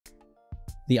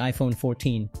The iPhone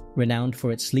 14, renowned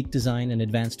for its sleek design and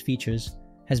advanced features,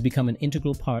 has become an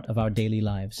integral part of our daily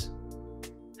lives.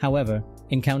 However,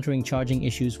 encountering charging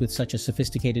issues with such a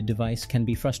sophisticated device can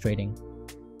be frustrating.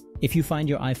 If you find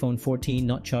your iPhone 14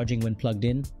 not charging when plugged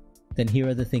in, then here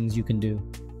are the things you can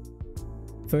do.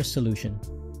 First solution: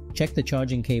 check the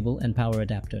charging cable and power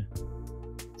adapter.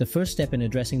 The first step in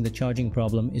addressing the charging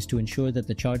problem is to ensure that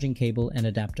the charging cable and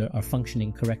adapter are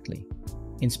functioning correctly.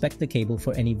 Inspect the cable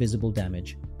for any visible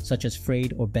damage, such as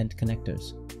frayed or bent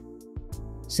connectors.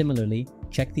 Similarly,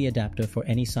 check the adapter for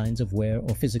any signs of wear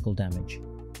or physical damage.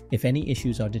 If any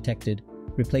issues are detected,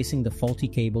 replacing the faulty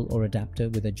cable or adapter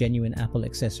with a genuine Apple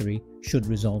accessory should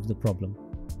resolve the problem.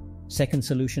 Second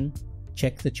solution: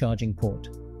 check the charging port.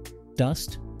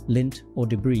 Dust, lint, or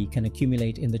debris can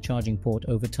accumulate in the charging port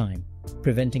over time,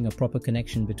 preventing a proper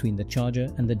connection between the charger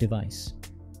and the device.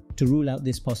 To rule out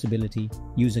this possibility,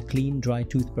 use a clean, dry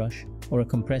toothbrush or a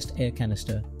compressed air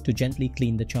canister to gently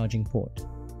clean the charging port.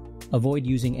 Avoid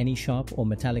using any sharp or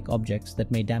metallic objects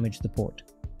that may damage the port.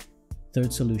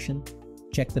 Third solution: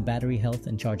 check the battery health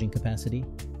and charging capacity.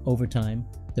 Over time,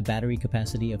 the battery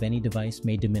capacity of any device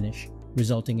may diminish,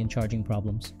 resulting in charging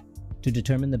problems. To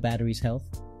determine the battery's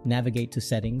health, navigate to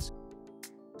Settings,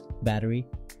 Battery,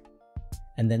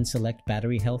 and then select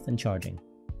Battery Health and Charging.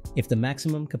 If the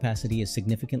maximum capacity is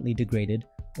significantly degraded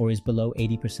or is below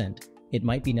 80%, it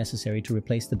might be necessary to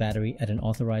replace the battery at an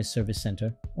authorized service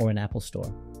center or an Apple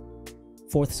store.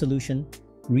 Fourth solution: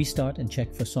 restart and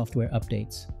check for software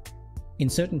updates. In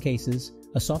certain cases,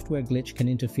 a software glitch can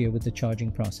interfere with the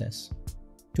charging process.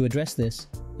 To address this,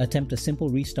 attempt a simple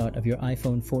restart of your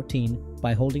iPhone 14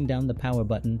 by holding down the power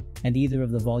button and either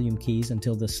of the volume keys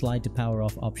until the slide to power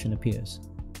off option appears.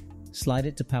 Slide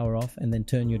it to power off and then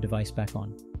turn your device back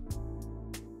on.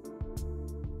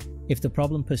 If the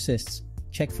problem persists,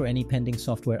 check for any pending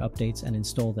software updates and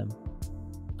install them.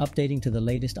 Updating to the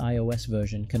latest iOS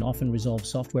version can often resolve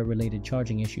software-related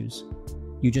charging issues.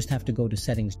 You just have to go to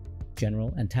Settings,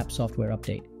 General, and tap Software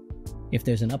Update. If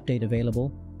there's an update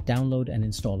available, download and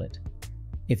install it.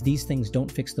 If these things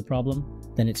don't fix the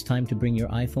problem, then it's time to bring your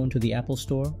iPhone to the Apple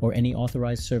Store or any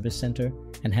authorized service center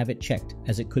and have it checked,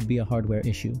 as it could be a hardware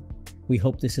issue. We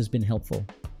hope this has been helpful.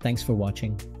 Thanks for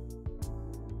watching.